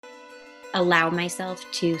allow myself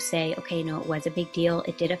to say, okay, no, it was a big deal.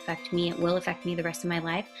 It did affect me. It will affect me the rest of my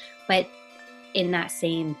life. But in that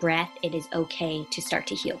same breath, it is okay to start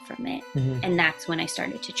to heal from it. Mhm. And that's when I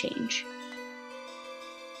started to change.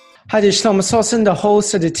 Hi, this is Thomas Olson, the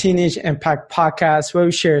host of the Teenage Impact Podcast, where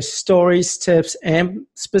we share stories, tips, and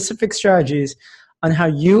specific strategies on how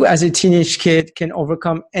you as a teenage kid can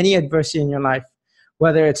overcome any adversity in your life,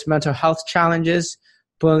 whether it's mental health challenges,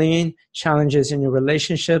 bullying, challenges in your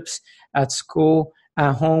relationships, at school,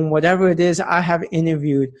 at home, whatever it is. I have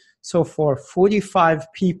interviewed so far 45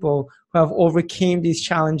 people who have overcame these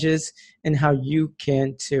challenges and how you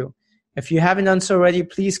can too. If you haven't done so already,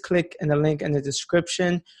 please click in the link in the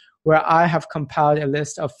description where I have compiled a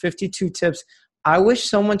list of 52 tips I wish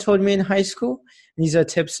someone told me in high school. These are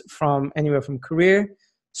tips from anywhere from career,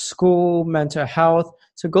 school, mental health.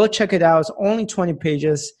 So go check it out. It's only 20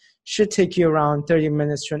 pages. Should take you around 30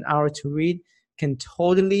 minutes to an hour to read. Can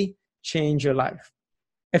totally change your life.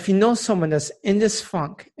 If you know someone that's in this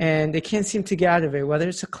funk and they can't seem to get out of it, whether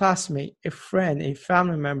it's a classmate, a friend, a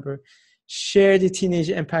family member, share the Teenage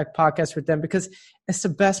Impact Podcast with them because it's the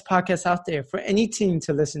best podcast out there for any teen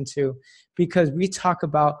to listen to, because we talk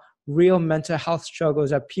about real mental health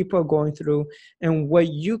struggles that people are going through and what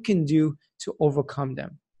you can do to overcome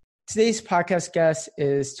them. Today's podcast guest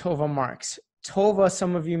is Tova Marks. Tova,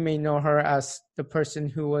 some of you may know her as the person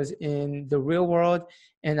who was in The Real World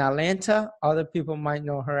in Atlanta. Other people might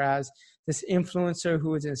know her as this influencer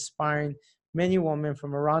who is inspiring many women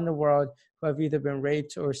from around the world who have either been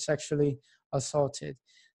raped or sexually assaulted.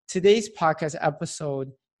 Today's podcast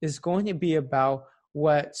episode is going to be about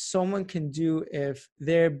what someone can do if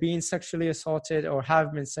they're being sexually assaulted or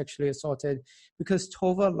have been sexually assaulted, because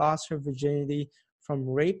Tova lost her virginity from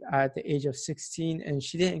rape at the age of 16 and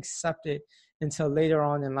she didn't accept it until later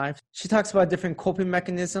on in life. She talks about different coping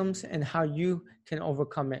mechanisms and how you can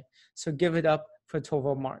overcome it. So give it up for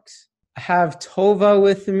Tova Marks. I have Tova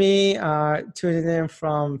with me, tuning in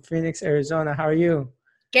from Phoenix, Arizona. How are you?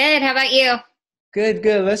 Good. How about you? Good.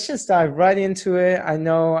 Let's just dive right into it. I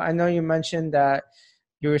know you mentioned that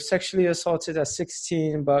you were sexually assaulted at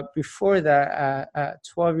 16, but before that, at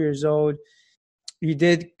 12 years old, you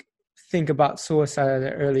did think about suicide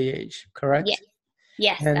at an early age, correct?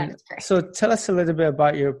 Yes, And that's correct. so tell us a little bit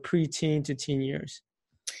about your preteen to teen years.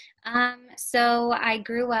 So I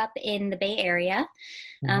grew up in the Bay Area,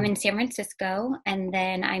 in San Francisco, and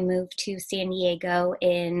then I moved to San Diego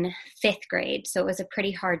in fifth grade. So it was a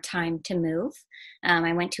pretty hard time to move.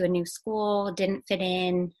 I went to a new school, didn't fit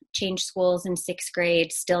in, changed schools in sixth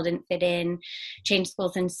grade, still didn't fit in, changed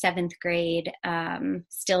schools in seventh grade,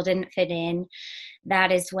 still didn't fit in.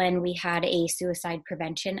 That is when we had a suicide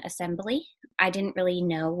prevention assembly. I didn't really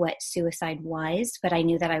know what suicide was, but I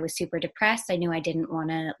knew that I was super depressed. I knew I didn't want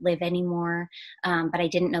to live anymore, but I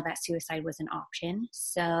didn't know that suicide was an option.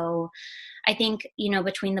 So I think,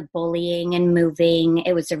 between the bullying and moving,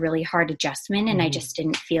 it was a really hard adjustment, and I just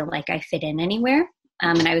didn't feel like I fit in anywhere.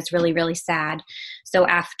 And I was really, really sad. So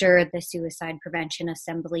after the suicide prevention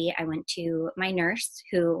assembly, I went to my nurse,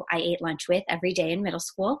 who I ate lunch with every day in middle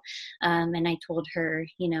school. And I told her,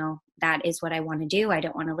 that is what I want to do. I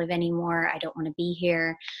don't want to live anymore. I don't want to be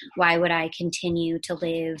here. Why would I continue to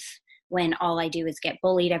live when all I do is get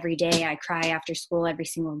bullied every day? I cry after school every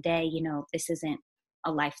single day. This isn't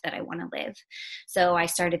a life that I want to live. So I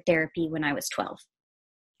started therapy when I was 12.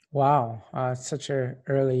 Wow, such an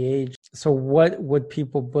early age. So what would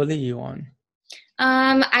people bully you on?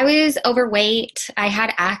 I was overweight. I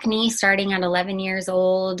had acne starting at 11 years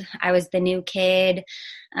old. I was the new kid.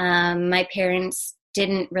 My parents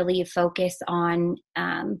didn't really focus on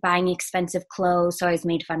buying expensive clothes, so I was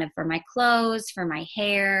made fun of for my clothes, for my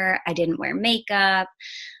hair. I didn't wear makeup,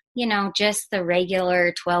 just the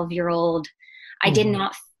regular 12-year-old. I did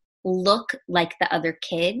not look like the other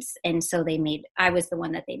kids, and so I was the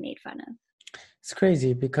one that they made fun of. It's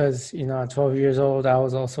crazy because, at 12 years old, I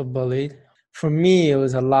was also bullied. For me, it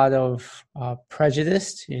was a lot of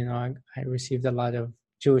prejudice. I received a lot of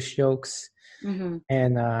Jewish jokes,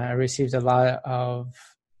 and I received a lot of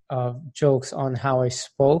jokes on how I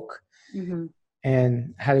spoke,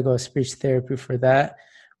 and had to go to speech therapy for that.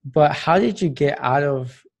 But how did you get out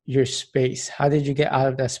of your space? How did you get out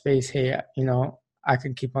of that space? Hey, I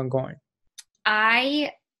could keep on going.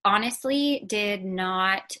 I honestly did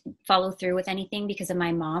not follow through with anything because of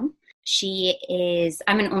my mom.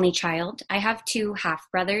 I'm an only child. I have two half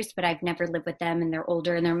brothers, but I've never lived with them, and they're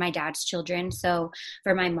older and they're my dad's children. So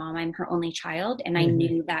for my mom, I'm her only child, and I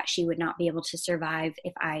knew that she would not be able to survive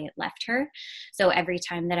if I left her. So every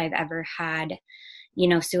time that I've ever had,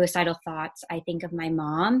 suicidal thoughts, I think of my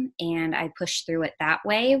mom and I push through it that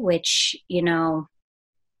way, which,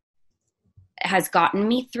 has gotten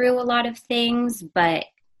me through a lot of things, but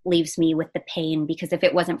leaves me with the pain, because if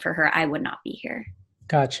it wasn't for her, I would not be here.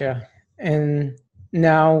 Gotcha. And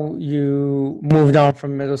now you moved on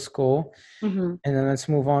from middle school. Mm-hmm. And then let's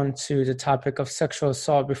move on to the topic of sexual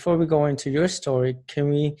assault. Before we go into your story,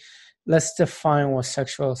 let's define what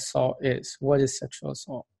sexual assault is. What is sexual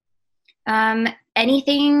assault?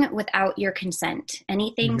 Anything without your consent,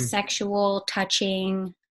 anything sexual,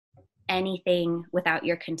 touching, anything without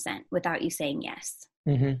your consent, without you saying yes.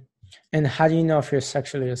 And how do you know if you're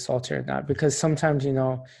sexually assaulted or not? Because sometimes,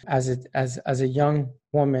 as a young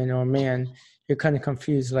woman or man, you're kind of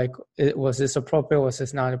confused, like, was this appropriate? Was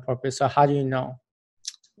this not appropriate? So how do you know?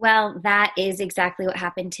 Well, that is exactly what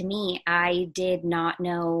happened to me. I did not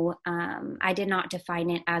know. I did not define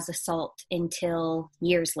it as assault until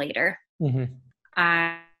years later. In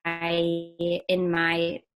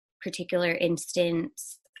my particular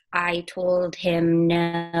instance, I told him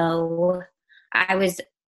no. I was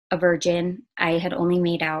a virgin. I had only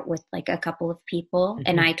made out with like a couple of people,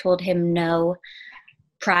 and I told him no.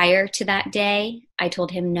 Prior to that day, I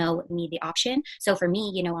told him no, me the option. So for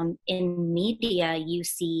me, in media, you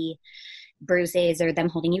see bruises or them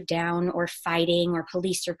holding you down or fighting or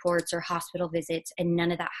police reports or hospital visits, and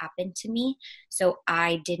none of that happened to me. So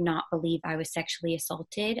I did not believe I was sexually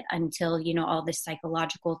assaulted until, all the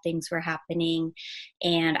psychological things were happening.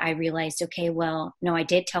 And I realized, okay, well, no, I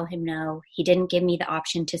did tell him no. He didn't give me the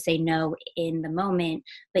option to say no in the moment,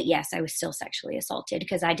 but yes, I was still sexually assaulted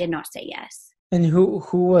because I did not say yes. And who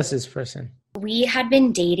was this person? We had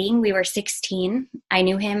been dating. We were 16. I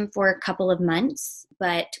knew him for a couple of months,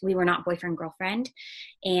 but we were not boyfriend-girlfriend.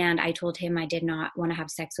 And I told him I did not want to have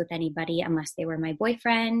sex with anybody unless they were my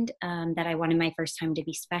boyfriend, that I wanted my first time to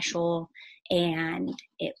be special. And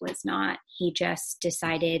it was not. He just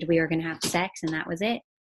decided we were going to have sex, and that was it.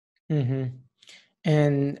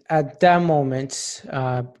 And at that moment,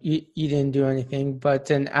 you didn't do anything, but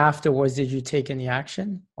then afterwards, did you take any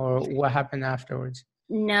action, or what happened afterwards?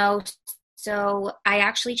 No. So I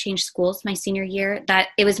actually changed schools my senior year.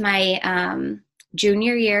 It was my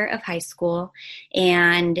junior year of high school,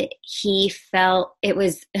 and he felt it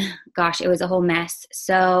was a whole mess.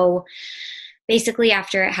 So basically,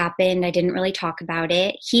 after it happened, I didn't really talk about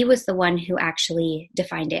it. He was the one who actually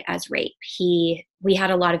defined it as rape. We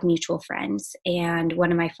had a lot of mutual friends, and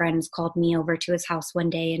one of my friends called me over to his house one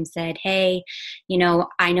day and said, hey,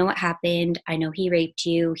 I know what happened. I know he raped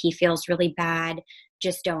you. He feels really bad.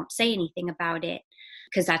 Just don't say anything about it,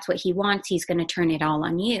 because that's what he wants. He's going to turn it all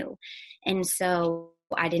on you. And so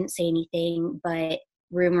I didn't say anything, but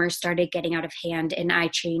rumors started getting out of hand, and I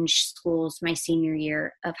changed schools my senior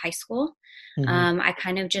year of high school. I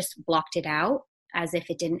kind of just blocked it out as if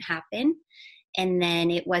it didn't happen. And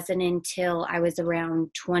then it wasn't until I was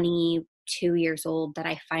around 22 years old that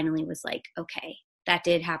I finally was like, okay, that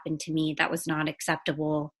did happen to me. That was not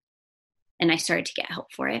acceptable. And I started to get help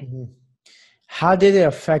for it. How did it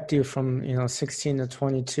affect you from 16 to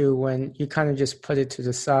 22 when you kind of just put it to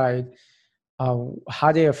the side?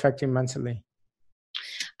 How did it affect you mentally?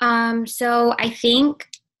 So I think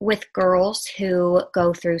with girls who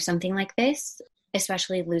go through something like this,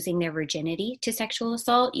 especially losing their virginity to sexual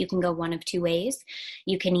assault, you can go one of two ways.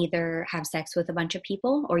 You can either have sex with a bunch of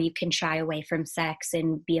people, or you can shy away from sex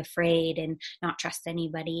and be afraid and not trust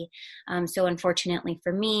anybody. So unfortunately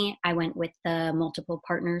for me, I went with the multiple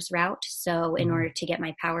partners route. So in order to get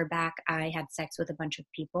my power back, I had sex with a bunch of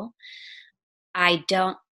people.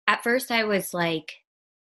 At first I was like,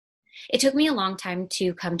 it took me a long time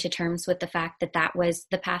to come to terms with the fact that was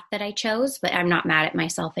the path that I chose, but I'm not mad at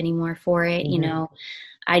myself anymore for it.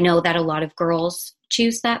 I know that a lot of girls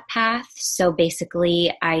choose that path. So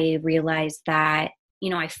basically I realized that,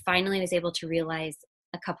 I finally was able to realize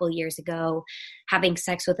a couple of years ago, having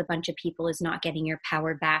sex with a bunch of people is not getting your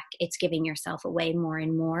power back. It's giving yourself away more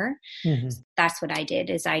and more. That's what I did,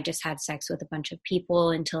 is I just had sex with a bunch of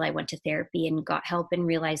people until I went to therapy and got help and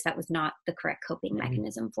realized that was not the correct coping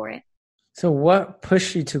mechanism for it. So what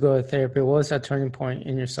pushed you to go to therapy? What was that turning point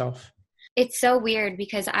in yourself? It's so weird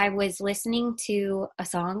because I was listening to a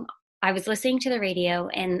song. I was listening to the radio,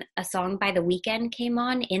 and a song by The Weeknd came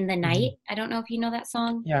on, In the Night. I don't know if you know that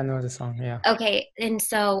song. Yeah, I know the song, yeah. Okay, and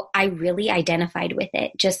so I really identified with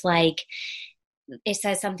it. Just like, it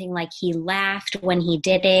says something like, he laughed when he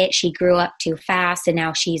did it. She grew up too fast, and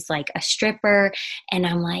now she's like a stripper. And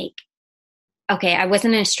I'm like, okay, I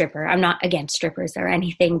wasn't a stripper. I'm not against strippers or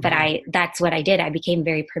anything, but that's what I did. I became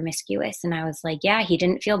very promiscuous, and I was like, yeah, he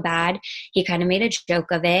didn't feel bad. He kind of made a joke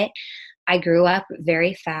of it. I grew up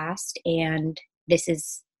very fast, and this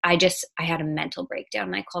is I had a mental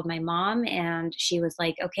breakdown. I called my mom and she was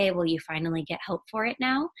like, okay, well, you finally get help for it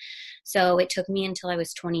now. So it took me until I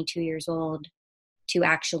was 22 years old to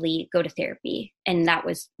actually go to therapy. And that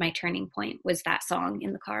was my turning point, was that song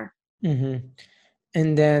in the car. Mm-hmm.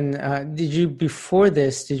 And then before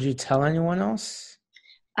this, did you tell anyone else?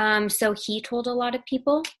 So he told a lot of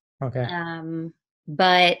people, Okay.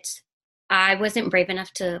 but I wasn't brave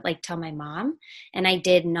enough to like tell my mom, and I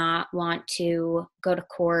did not want to go to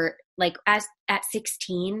court. Like as at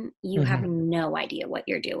 16, you have no idea what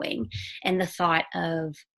you're doing. And the thought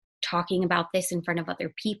of talking about this in front of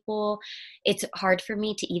other people, it's hard for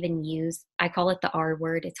me to even use, I call it the R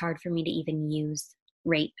word. It's hard for me to even use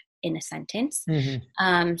rape in a sentence,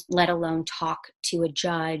 let alone talk to a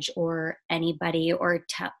judge or anybody, or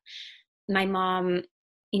tell my mom,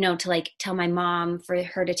 to like tell my mom, for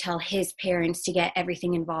her to tell his parents, to get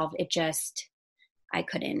everything involved. It just, I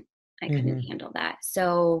couldn't handle that.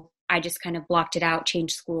 So I just kind of blocked it out,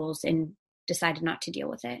 changed schools, and decided not to deal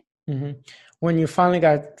with it. When you finally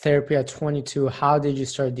got therapy at 22, how did you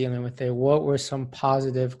start dealing with it? What were some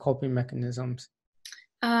positive coping mechanisms?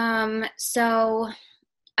 So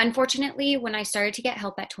unfortunately, when I started to get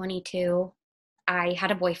help at 22, I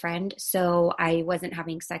had a boyfriend, so I wasn't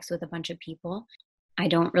having sex with a bunch of people. I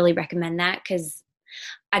don't really recommend that because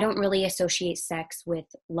I don't really associate sex with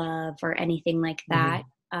love or anything like that.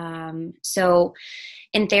 So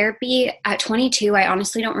in therapy at 22, I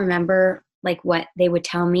honestly don't remember like what they would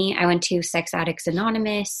tell me. I went to Sex Addicts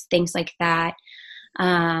Anonymous, things like that.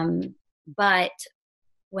 But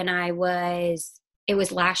when it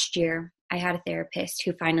was last year, I had a therapist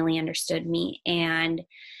who finally understood me. And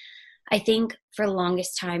I think for the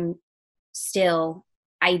longest time still,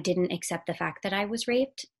 I didn't accept the fact that I was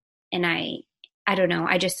raped. And I don't know,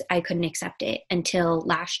 I couldn't accept it until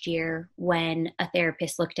last year when a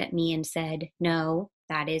therapist looked at me and said, no,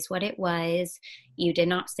 that is what it was. You did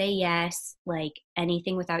not say yes. Like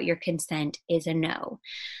anything without your consent is a no.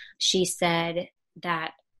 She said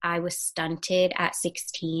that I was stunted at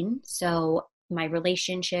 16. So my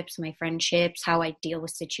relationships, my friendships, how I deal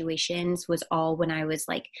with situations was all when I was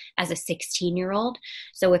like as a 16-year-old.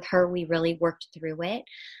 So with her, we really worked through it.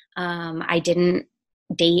 I didn't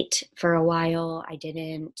date for a while. I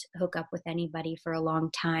didn't hook up with anybody for a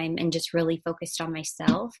long time and just really focused on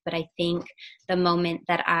myself. But I think the moment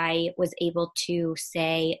that I was able to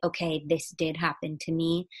say, okay, this did happen to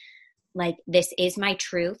me, like this is my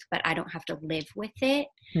truth, but I don't have to live with it,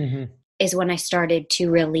 is when I started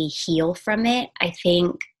to really heal from it. I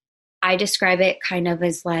think I describe it kind of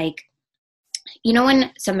as like,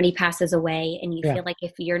 when somebody passes away and you feel like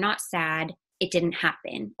if you're not sad, it didn't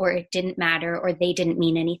happen, or it didn't matter, or they didn't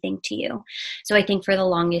mean anything to you. So I think for the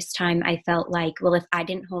longest time, I felt like, well, if I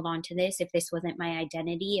didn't hold on to this, if this wasn't my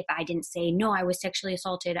identity, if I didn't say, no, I was sexually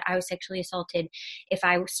assaulted, if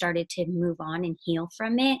I started to move on and heal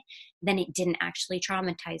from it, then it didn't actually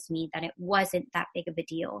traumatize me, that it wasn't that big of a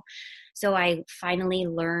deal. So I finally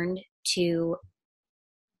learned to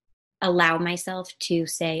allow myself to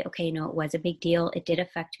say, okay, no, it was a big deal. It did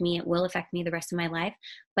affect me. It will affect me the rest of my life.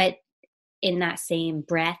 But in that same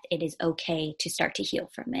breath, it is okay to start to heal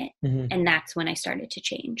from it. And that's when I started to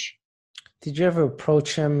change. Did you ever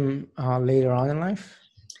approach him later on in life?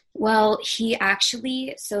 Well,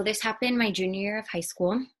 so this happened my junior year of high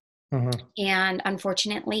school. And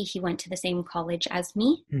unfortunately, he went to the same college as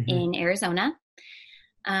me in Arizona.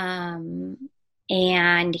 And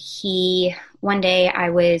one day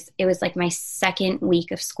it was like my second week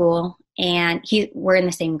of school, and we're in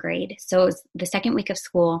the same grade. So it was the second week of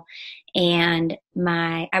school, and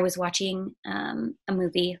I was watching a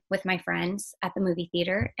movie with my friends at the movie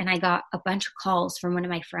theater, and I got a bunch of calls from one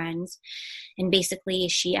of my friends. And basically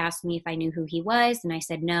she asked me if I knew who he was. And I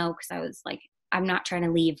said no, because I was like, I'm not trying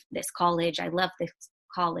to leave this college. I love this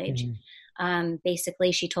college.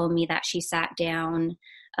 Basically she told me that she sat down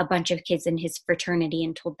a bunch of kids in his fraternity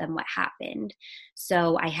and told them what happened.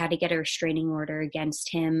 So I had to get a restraining order against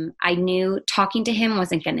him. I knew talking to him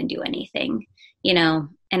wasn't going to do anything, and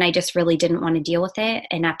I just really didn't want to deal with it.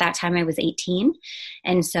 And at that time I was 18.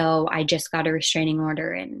 And so I just got a restraining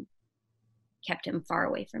order and kept him far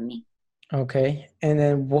away from me. Okay. And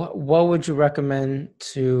then what would you recommend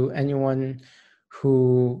to anyone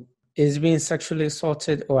who is being sexually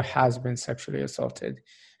assaulted or has been sexually assaulted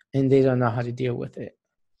and they don't know how to deal with it?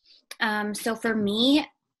 So for me,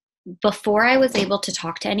 before I was able to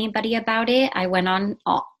talk to anybody about it, I went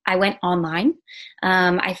online.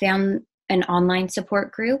 I found an online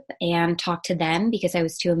support group and talked to them because I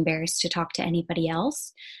was too embarrassed to talk to anybody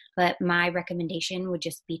else. But my recommendation would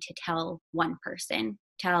just be to tell one person,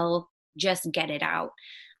 just get it out.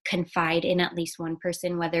 confide in at least one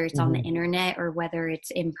person, whether it's on the internet or whether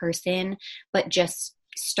it's in person, but just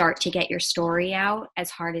start to get your story out, as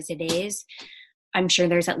hard as it is. I'm sure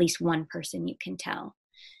there's at least one person you can tell.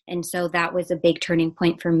 And so that was a big turning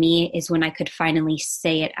point for me, is when I could finally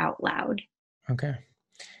say it out loud. Okay.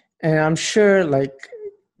 And I'm sure like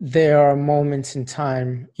there are moments in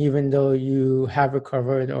time, even though you have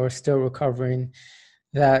recovered or still recovering,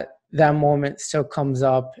 that moment still comes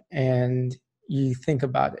up and you think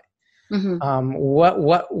about it. Mm-hmm.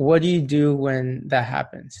 What do you do when that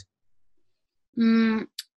happens?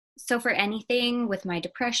 So for anything with my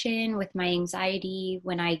depression, with my anxiety,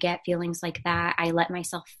 when I get feelings like that, I let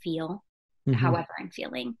myself feel however I'm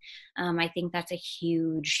feeling. I think that's a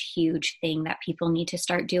huge, huge thing that people need to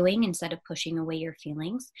start doing instead of pushing away your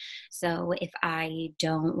feelings. So if I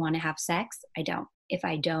don't want to have sex, I don't. If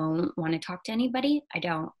I don't want to talk to anybody, I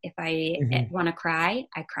don't. If I want to cry,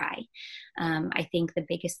 I cry. I think the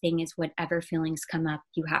biggest thing is whatever feelings come up,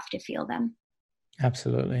 you have to feel them.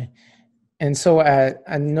 Absolutely. And so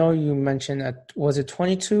I know you mentioned was it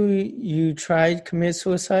 22 you tried commit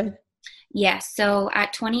suicide? Yes. So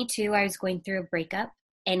at 22, I was going through a breakup,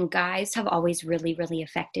 and guys have always really, really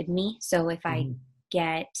affected me. So if I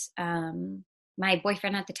get, my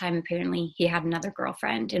boyfriend at the time, apparently he had another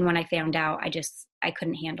girlfriend. And when I found out, I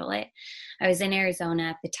couldn't handle it. I was in Arizona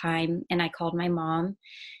at the time, and I called my mom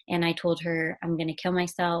and I told her, I'm going to kill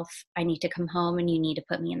myself. I need to come home and you need to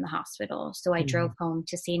put me in the hospital. So I drove home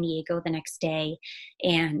to San Diego the next day,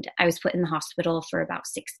 and I was put in the hospital for about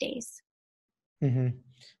 6 days.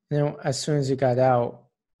 Then as soon as you got out,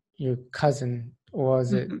 your cousin,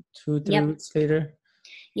 was it 2-3 weeks later?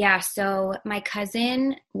 Yeah, so my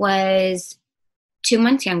cousin was 2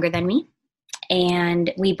 months younger than me,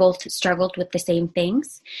 and we both struggled with the same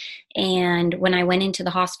things. And when I went into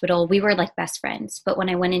the hospital, we were like best friends, but when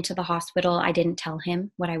I went into the hospital, I didn't tell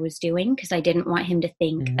him what I was doing because I didn't want him to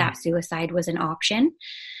think that suicide was an option.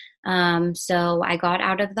 So I got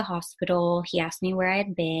out of the hospital. He asked me where I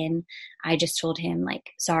had been. I just told him,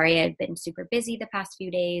 like, sorry, I'd been super busy the past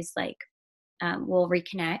few days. Like, we'll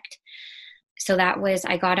reconnect. So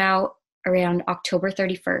I got out around October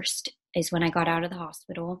 31st is when I got out of the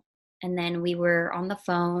hospital. And then we were on the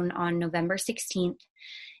phone on November 16th,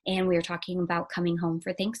 and we were talking about coming home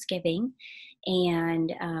for Thanksgiving.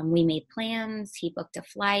 And we made plans. He booked a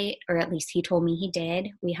flight, or at least he told me he did.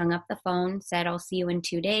 We hung up the phone, said, I'll see you in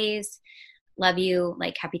 2 days. Love you.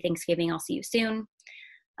 Like, happy Thanksgiving. I'll see you soon.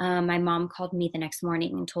 My mom called me the next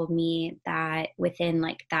morning and told me that within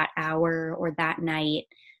like that hour or that night,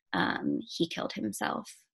 he killed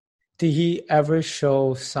himself. Did he ever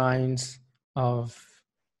show signs of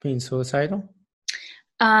being suicidal?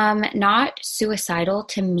 Not suicidal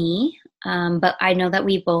to me, but I know that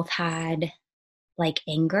we both had like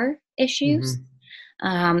anger issues,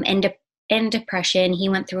 and depression. He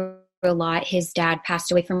went through a lot. His dad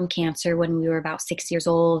passed away from cancer when we were about 6 years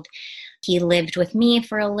old. He lived with me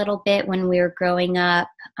for a little bit when we were growing up.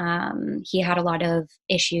 He had a lot of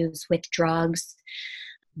issues with drugs,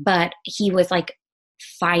 but he was like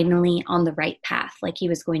finally on the right path. Like, he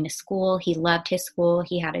was going to school. He loved his school.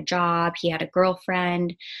 He had a job. He had a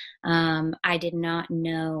girlfriend. I did not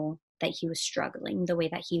know that he was struggling the way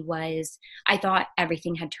that he was. I thought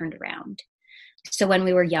everything had turned around. So when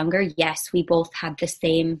we were younger, yes, we both had the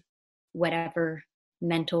same whatever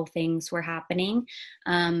mental things were happening.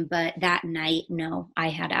 But that night, no, I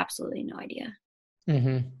had absolutely no idea.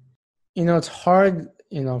 It's hard,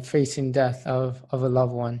 facing death of a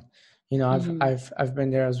loved one. I've been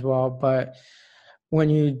there as well. But when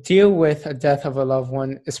you deal with a death of a loved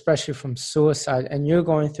one, especially from suicide, and you're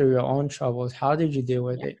going through your own troubles, how did you deal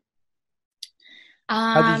with it?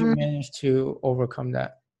 How did you manage to overcome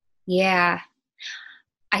that? Yeah,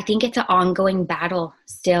 I think it's an ongoing battle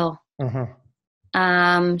still.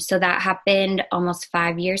 So that happened almost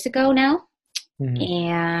 5 years ago now.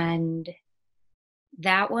 And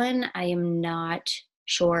that one, I am not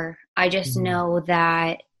sure. I just know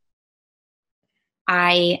that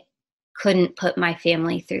I couldn't put my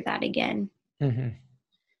family through that again.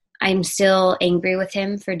 I'm still angry with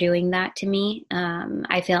him for doing that to me.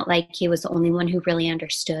 I felt like he was the only one who really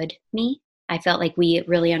understood me. I felt like we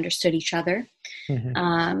really understood each other,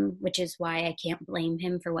 which is why I can't blame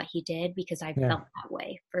him for what he did, because I felt that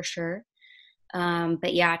way for sure.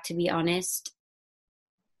 But yeah, to be honest,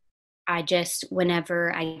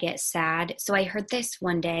 whenever I get sad, so I heard this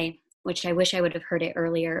one day, which I wish I would have heard it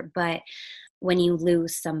earlier, but when you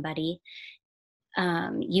lose somebody,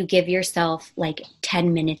 you give yourself like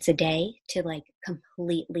 10 minutes a day to like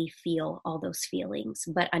completely feel all those feelings.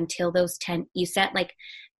 But until those 10, you set like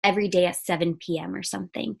every day at 7 p.m. or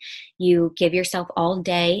something, you give yourself all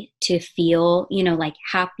day to feel, like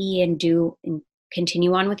happy and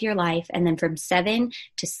continue on with your life. And then from 7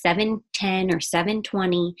 to 7:10 or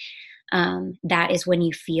 7:20, that is when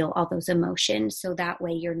you feel all those emotions. So that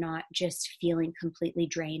way you're not just feeling completely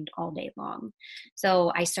drained all day long.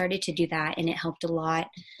 So I started to do that and it helped a lot.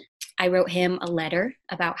 I wrote him a letter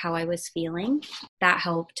about how I was feeling. That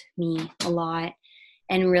helped me a lot.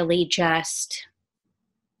 And really just,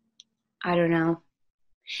 I don't know,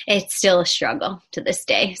 it's still a struggle to this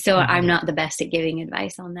day. So I'm not the best at giving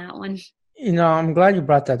advice on that one. I'm glad you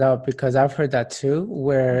brought that up because I've heard that too,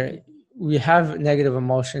 where we have negative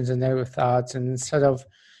emotions and negative thoughts, and instead of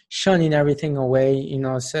shunning everything away,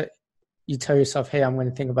 so you tell yourself, hey, I'm going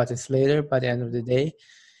to think about this later by the end of the day.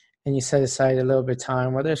 And you set aside a little bit of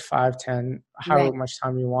time, whether it's 5, 10, however much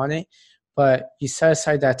time you want it. But you set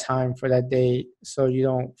aside that time for that day so you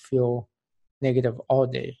don't feel negative all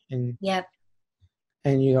day. And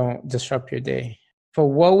you don't disrupt your day. But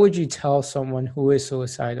what would you tell someone who is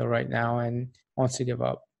suicidal right now and wants to give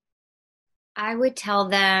up? I would tell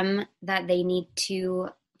them that they need to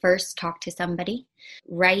first talk to somebody,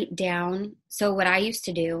 write down. So what I used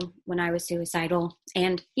to do when I was suicidal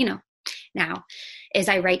and, now is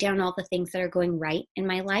I write down all the things that are going right in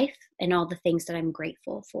my life and all the things that I'm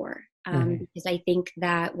grateful for. Because I think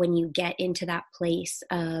that when you get into that place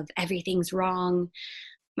of everything's wrong,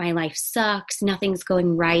 my life sucks, nothing's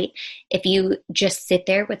going right. If you just sit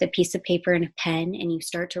there with a piece of paper and a pen and you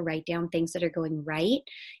start to write down things that are going right,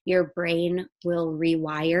 your brain will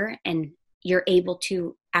rewire and you're able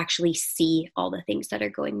to actually see all the things that are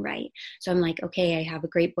going right. So I'm like, okay, I have a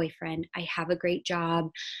great boyfriend. I have a great job.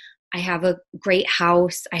 I have a great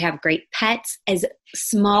house. I have great pets, as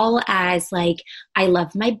small as like, I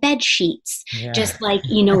love my bed sheets, just like,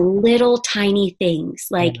 little tiny things.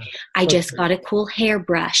 Like I just got a cool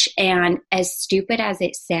hairbrush, and as stupid as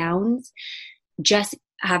it sounds, just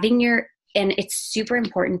having and it's super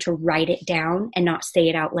important to write it down and not say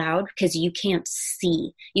it out loud because you can't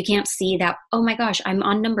see that, oh my gosh, I'm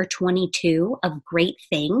on number 22 of great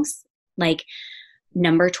things. Like,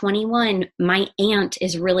 number 21, my aunt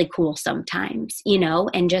is really cool sometimes,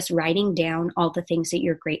 and just writing down all the things that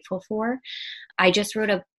you're grateful for. I just wrote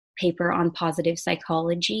a paper on positive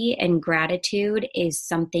psychology, and gratitude is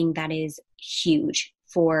something that is huge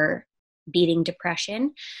for beating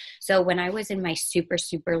depression. So when I was in my super,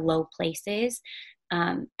 super low places,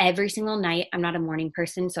 every single night, I'm not a morning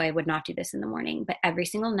person, so I would not do this in the morning, but every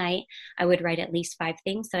single night I would write at least 5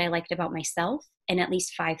 things that I liked about myself and at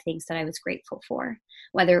least 5 things that I was grateful for.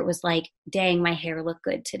 Whether it was like, dang, my hair looked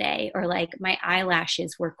good today, or like my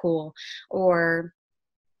eyelashes were cool, or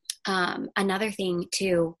another thing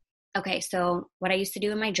too. Okay, so what I used to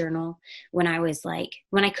do in my journal when I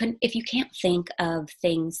couldn't, if you can't think of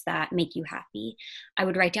things that make you happy, I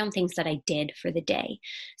would write down things that I did for the day.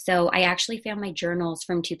 So I actually found my journals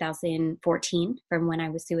from 2014, from when I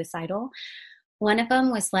was suicidal. One of them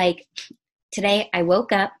was like, today I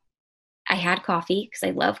woke up, I had coffee because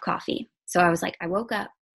I love coffee. So I was like, I woke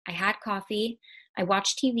up, I had coffee, I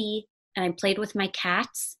watched TV, and I played with my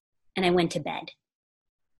cats, and I went to bed.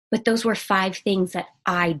 But those were 5 things that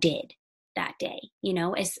I did that day,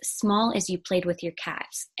 as small as you played with your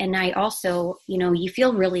cats. And I also, you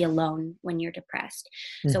feel really alone when you're depressed.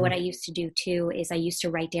 So what I used to do too is I used to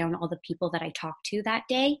write down all the people that I talked to that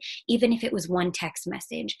day, even if it was one text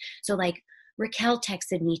message. So like, Raquel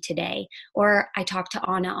texted me today, or I talked to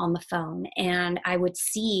Anna on the phone, and I would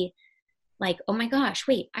see like, oh my gosh,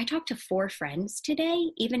 wait, I talked to 4 friends today,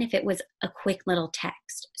 even if it was a quick little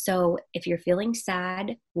text. So if you're feeling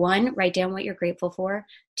sad, 1, write down what you're grateful for.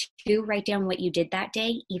 2, write down what you did that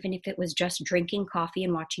day, even if it was just drinking coffee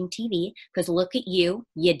and watching TV, because look at you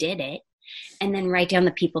did it. And then write down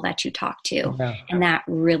the people that you talked to. Yeah. And that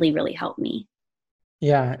really, really helped me.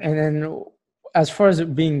 Yeah. And then as far as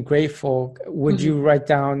being grateful, would you write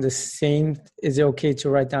down the same, is it okay to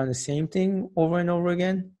write down the same thing over and over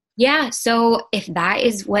again? Yeah. So if that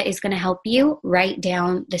is what is going to help you, write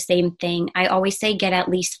down the same thing. I always say get at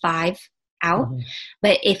least 5 out.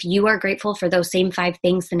 But if you are grateful for those same 5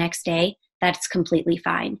 things the next day, that's completely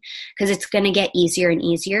fine, because it's going to get easier and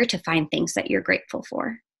easier to find things that you're grateful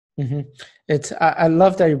for. I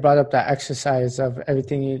love that you brought up that exercise of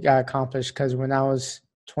everything you got accomplished, because when I was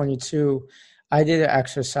 22, I did an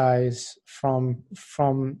exercise from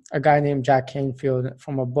a guy named Jack Canfield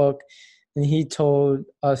from a book. And he told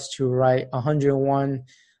us to write 101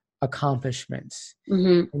 accomplishments.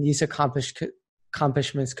 And these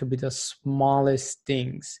accomplishments could be the smallest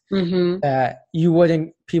things Mm-hmm. that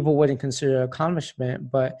people wouldn't consider an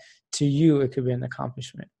accomplishment, but to you, it could be an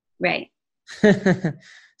accomplishment. Right.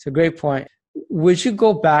 It's a great point. Would you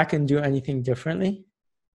go back and do anything differently?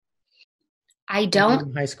 I Maybe don't,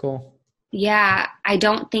 in high school. yeah, I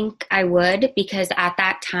don't think I would, because at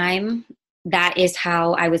that time, that is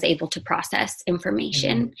how I was able to process Mm-hmm.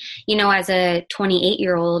 information. As a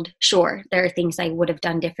 28-year-old, sure, there are things I would have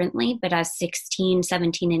done differently, but as 16,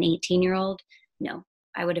 17, and 18-year-old, no,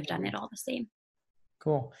 I would have done it all the same.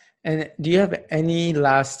 Cool. And do you have any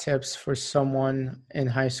last tips for someone in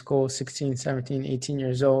high school, 16, 17, 18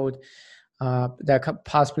 years old, that could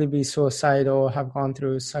possibly be suicidal, have gone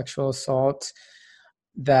through sexual assault,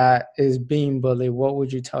 that is being bullied? What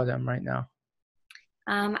would you tell them right now?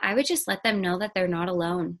 I would just let them know that they're not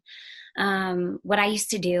alone. What I used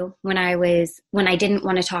to do when I didn't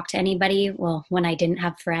want to talk to anybody, well, when I didn't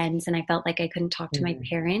have friends and I felt like I couldn't talk to my Mhm.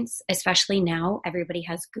 parents, especially now, everybody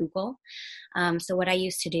has Google. So what I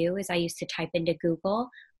used to do is I used to type into Google,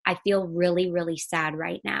 I feel really, really sad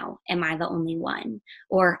right now. Am I the only one?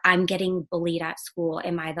 Or I'm getting bullied at school.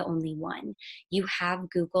 Am I the only one? You have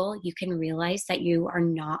Google, you can realize that you are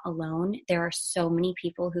not alone. There are so many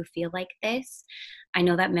people who feel like this. I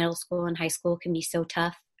know that middle school and high school can be so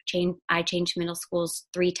tough. I changed middle schools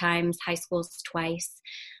 3 times, high schools twice,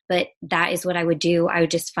 but that is what I would do. I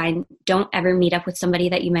would just don't ever meet up with somebody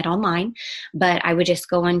that you met online, but I would just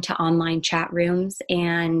go into online chat rooms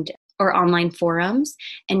or online forums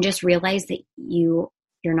and just realize that you're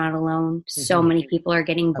not alone. So Mhm. many people are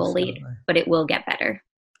getting bullied, Absolutely. but it will get better.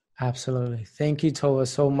 Absolutely. Thank you, Tova,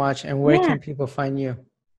 so much. And where Yeah. can people find you?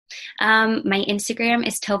 My Instagram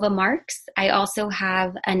is Tova Marks. I also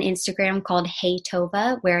have an Instagram called Hey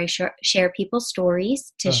Tova, where I share people's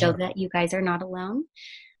stories to show Uh-huh. that you guys are not alone.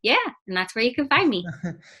 Yeah, and that's where you can find me.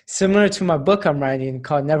 Similar to my book I'm writing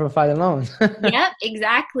called Never Fight Alone. Yep,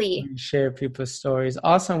 exactly. Share people's stories.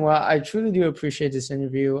 Awesome. Well, I truly do appreciate this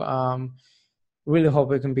interview. Really hope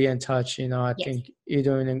we can be in touch. I Yes. think you're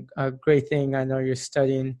doing a great thing. I know you're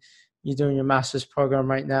doing your master's program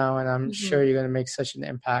right now, and I'm Hmm. sure you're going to make such an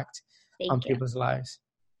impact on Thank you. people's lives.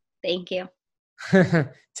 Thank you.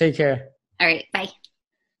 Take care. All right, bye.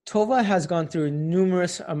 Tova has gone through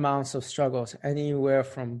numerous amounts of struggles, anywhere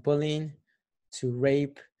from bullying to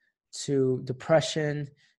rape to depression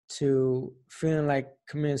to feeling like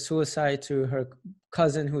committing suicide, to her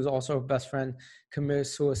cousin, who's also her best friend, committed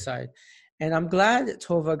suicide. And I'm glad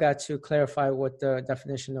Tova got to clarify what the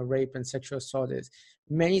definition of rape and sexual assault is.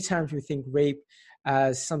 Many times we think rape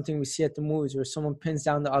as something we see at the movies where someone pins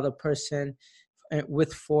down the other person and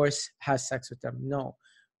with force has sex with them. No.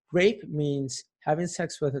 Rape means having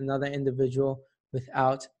sex with another individual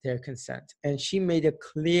without their consent. And she made it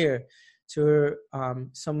clear to her,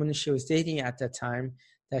 someone she was dating at that time,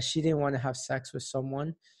 that she didn't want to have sex with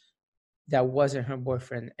someone that wasn't her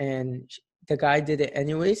boyfriend. And the guy did it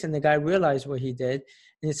anyways, and the guy realized what he did,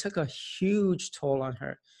 and it took a huge toll on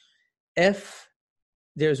her. If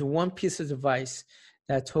there's one piece of advice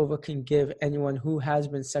that Tova can give anyone who has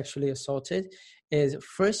been sexually assaulted, is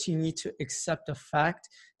first you need to accept the fact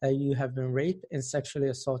that you have been raped and sexually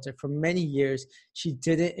assaulted. For many years, she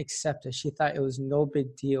didn't accept it. She thought it was no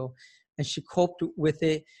big deal, and she coped with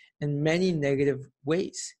it in many negative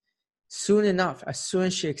ways. Soon enough, as soon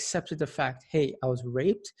as she accepted the fact, hey, I was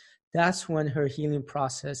raped, that's when her healing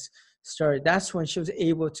process started. That's when she was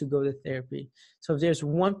able to go to therapy. So if there's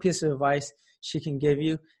one piece of advice she can give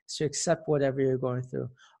you, is to accept whatever you're going through.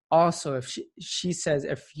 Also, if she says,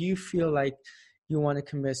 if you feel like you want to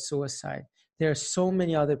commit suicide, there are so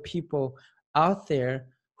many other people out there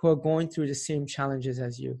who are going through the same challenges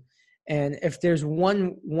as you. And if there's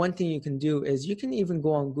one thing you can do, is you can even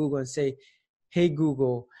go on Google and say, hey,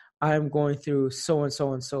 Google, I'm going through so and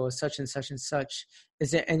so and so, such and such and such.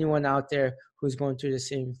 Is there anyone out there who's going through the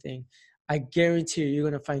same thing? I guarantee you're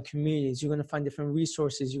going to find communities. You're going to find different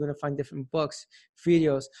resources. You're going to find different books,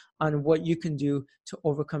 videos on what you can do to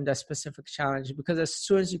overcome that specific challenge. Because as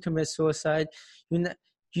soon as you commit suicide,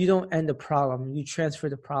 you don't end the problem. You transfer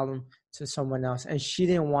the problem to someone else. And she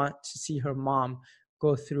didn't want to see her mom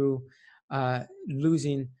go through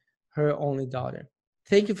losing her only daughter.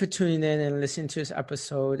 Thank you for tuning in and listening to this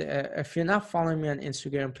episode. If you're not following me on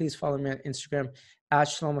Instagram, please follow me on Instagram at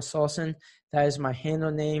Shlomo Solson. That is my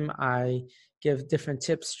handle name. I give different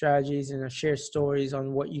tips, strategies, and I share stories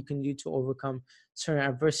on what you can do to overcome certain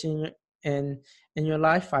adversity in your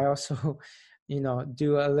life. I also,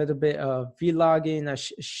 do a little bit of vlogging. I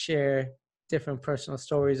share different personal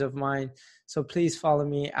stories of mine. So please follow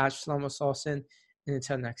me at Shlomo Solson. And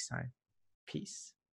until next time, peace.